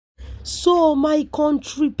So my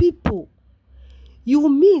country people, you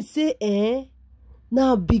mean say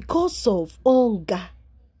now because of hunger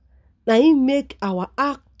na im make our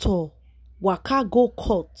actor waka go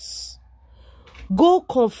court, go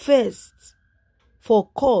confess for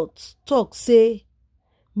court, talk say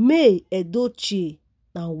May Edochie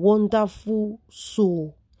na wonderful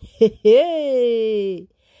soul. Hey,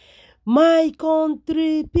 my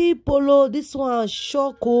country people, oh, this one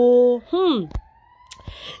shock, oh.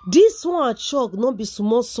 This one shock, no be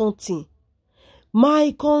small something.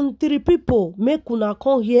 My country people, make una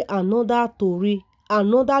come hear another story,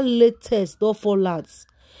 another latest don fall out.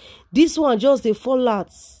 This one just dey fall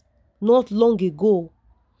out not long ago,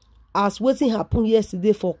 as wetin happen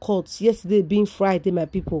yesterday for court, yesterday being Friday, my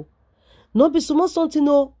people. No be small something,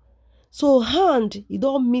 no. So hand, e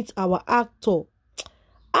don meet our actor.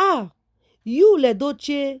 Yul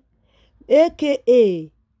Edochie,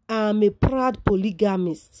 aka I'm a proud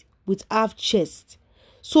polygamist with half chest.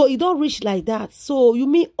 So e don reach like that. So you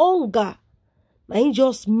mean hunger na im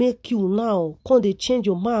just make you now come dey change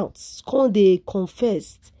your mouth, come dey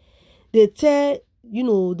confess, dey tell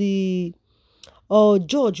the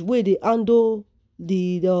judge wey dey handle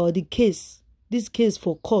the case, this case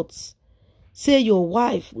for court, say your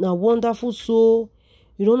wife na wonderful soul,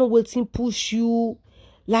 you don't know wetin push you.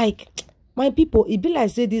 Like, my people, e be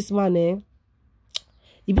like say this man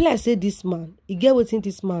e be like say this man, e get wetin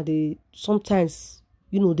this man dey sometimes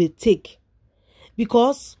dey take,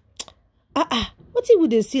 because wetin we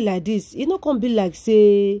dey see like this, e no come be like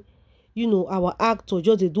say our actor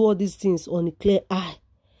just dey do all these things on a clear eye.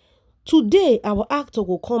 Today our actor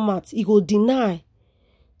go come out, he go deny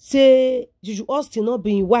say Juju Austin not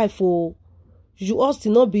be him wife, or Juju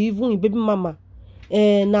Austin not be even him baby mama,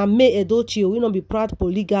 na May Edochie we not be proud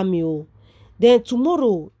polygamy. Then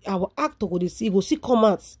tomorrow our actor go see, go see come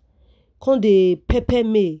out, come dey pepper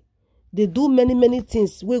May, they do many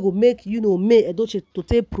things wey go make May Edochie to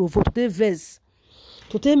take provoke, to take vex,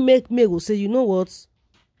 to take make May go say, you know what,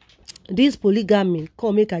 this polygamy,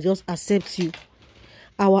 come make I just accept you.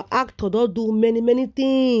 Our actor don't do many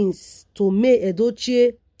things to May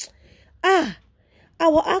Edochie.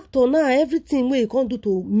 Our actor now, everything wey he can't do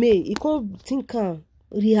to May, he can't think am,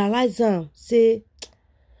 realize am, say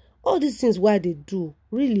all these things why they do,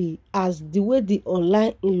 really, as the way the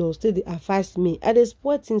online in-laws say they advise me, I dey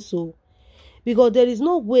spoil things so, because there is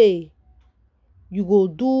no way you go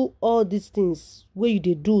do all these things where you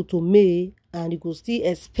dey do to May and you go still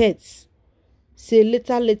expect say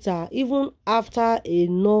later, even after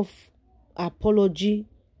enough apology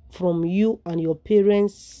from you and your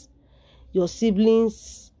parents, your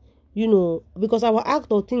siblings, because our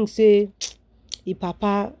actor thinks say he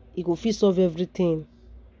papa, he go fit solve everything,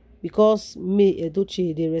 because May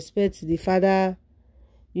Edochie, they respect the father,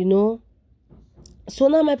 So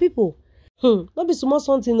now my people, not be small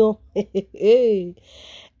something, no.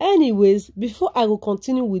 Anyways, before I will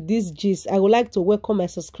continue with this gist, I would like to welcome my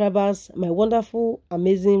subscribers, my wonderful,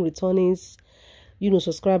 amazing returnings,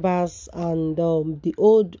 subscribers, and the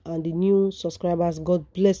old and the new subscribers. God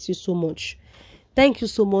bless you so much. Thank you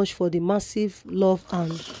so much for the massive love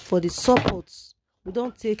and for the support. We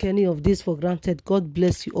don't take any of this for granted. God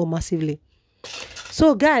bless you all massively.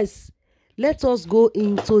 So guys, let us go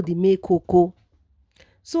into the May Coco.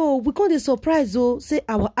 So we got a surprise though, say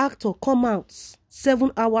our actor come out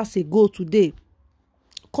 7 hours ago today,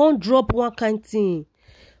 can't drop one kind thing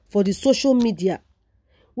for the social media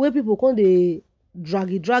where people can't they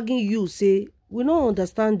dragging you, say we don't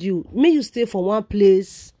understand you, may you stay for one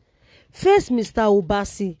place. First Mr.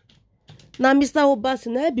 Obasi, now Mr.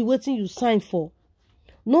 Obasi, now I be waiting you sign for.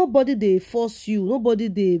 Nobody they force you, nobody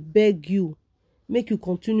they beg you, make you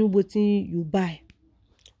continue waiting you buy.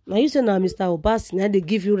 Now you say now Mr. Obasi, now they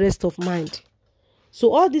give you rest of mind.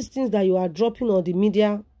 So all these things that you are dropping on the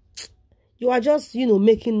media, you are just,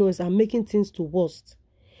 making noise and making things to worst.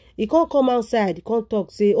 You can't come outside, you can't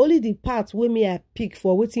talk, say only the part where me I pick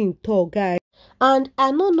for waiting talk, guys. And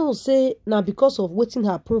I don't know, say now because of waiting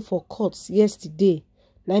happen for courts yesterday,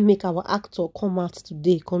 now make our actor come out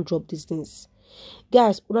today, can't drop these things.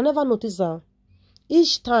 Guys, we never notice that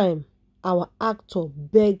each time our actor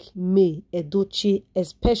beg May Edochie,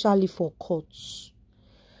 especially for courts,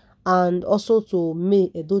 and also to May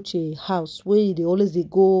Edochie house where they always they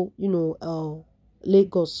go,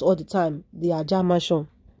 Lagos all the time, the Aja mansion.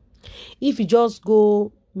 If you just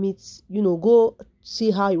go meet, go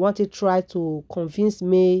see how you want to try to convince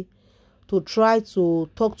May, to try to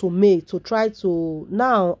talk to May, to try to,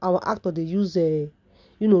 now our actor they use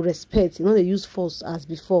respect, they use force as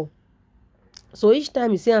before. So each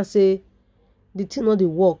time you see and say the thing not they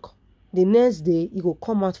work, the next day he go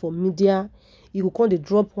come out for media, he go come dey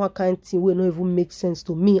drop one kind thing wey no even make sense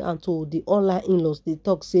to me and to the online in-laws. They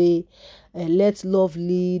talk say let love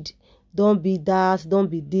lead, don't be that, don't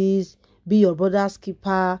be this, be your brother's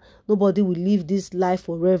keeper, nobody will live this life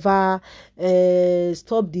forever,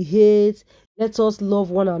 stop the hate, let us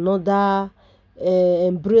love one another,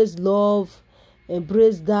 embrace love,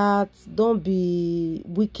 embrace that, don't be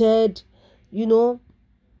wicked, you know.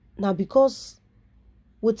 Now because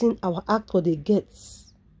wetin our actor dey get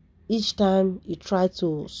each time he try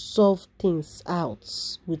to solve things out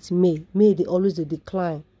with May they always dey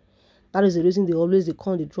decline. That is the reason they always dey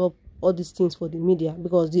come, they drop all these things for the media,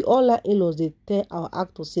 because the online in-laws they tell our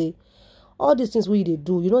actor say all these things we they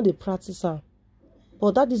do, you know, they practice am.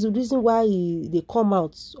 But that is the reason why they come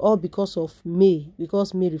out, all because of May,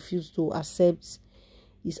 because May refused to accept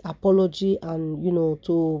his apology and, you know,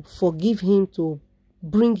 to forgive him, to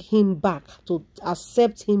bring him back, to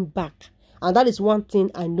accept him back. And that is one thing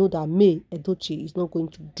I know that May Edochie is not going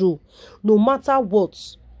to do. No matter what,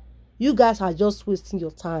 you guys are just wasting your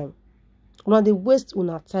time. Una dey waste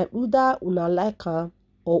una time. Either una like her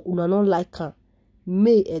or una not like her.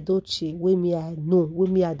 May Edochie, wey me I know, wey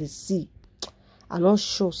me I dey see, I'm not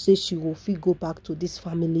sure say she will fit go back to this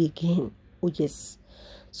family again. Oh yes.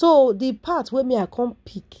 So the part where me I come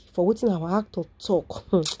pick for wetin our actor talk,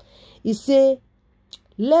 he say,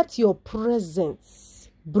 let your presence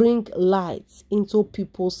bring light into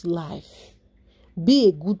people's life. Be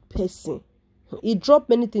a good person. He dropped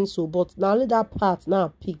many things, so but now only that part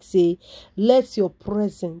now pick say, let your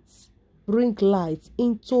presence bring light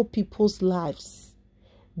into people's lives.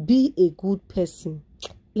 Be a good person.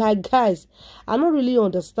 Like guys, I don't really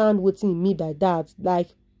understand what he mean by that.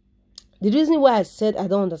 Like the reason why I said I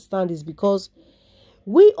don't understand is because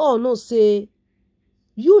we all know say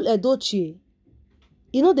Yul Edochie,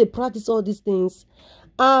 you know, they practice all these things,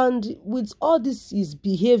 and with all this his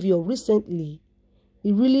behavior recently,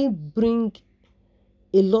 it really bring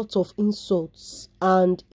a lot of insults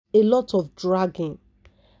and a lot of dragging.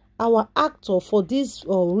 Our actor for this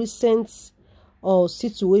recent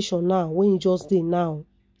situation now, when he just did now,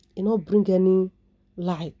 you know, bring any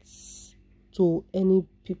lights to any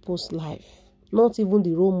people's life, not even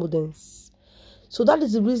the role models. So that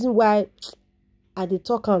is the reason why I dey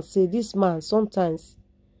talk and say this man sometimes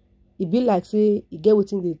it be like say he get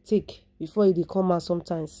wetin they take before he dey come out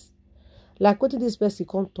sometimes. Like what did this person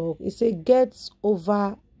come talk? He say, get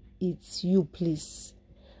over it, you please.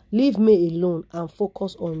 Leave me alone and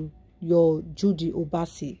focus on your Judy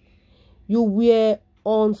Obasi. You were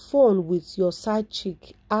on phone with your side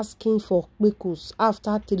chick asking for kpekus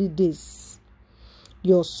after 3 days.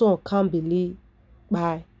 Your son can't believe.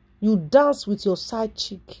 Bye. You dance with your side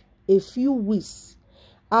chick a few weeks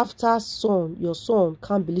after your son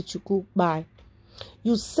can't believe Chuku. Bye.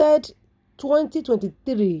 You said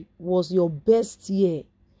 2023 was your best year.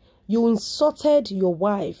 You insulted your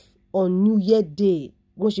wife on New Year Day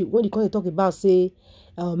when you come to talk about say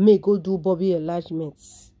May go do Bobby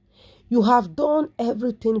enlargements. You have done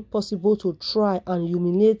everything possible to try and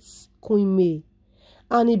humiliate Queen May,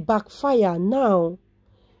 and it backfired. Now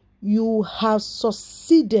you have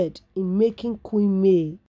succeeded in making Queen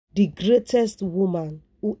May the greatest woman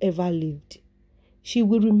who ever lived. She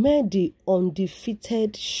will remain the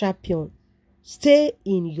undefeated champion. Stay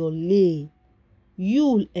in your lane.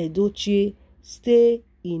 Yul Edochie, stay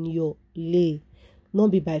in your lane.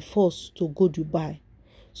 Not be by force to go Dubai.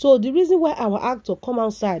 So the reason why our actor come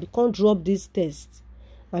outside, can't drop this test,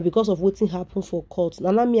 and because of what happened for court.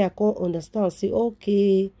 Now me I can't understand. Say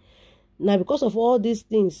okay, now because of all these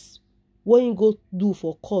things, what you go do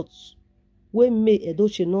for court? When May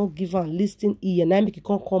Edochie not give am listing ear, now make it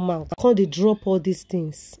can't come out. Can't they drop all these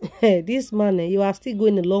things? This man, you are still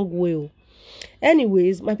going a long way.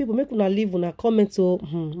 Anyways, my people, make una leave una comment to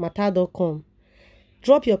matter.com.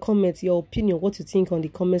 Drop your comments, your opinion, what you think on the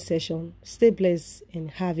comment section. Stay blessed and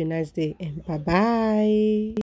have a nice day. And bye-bye.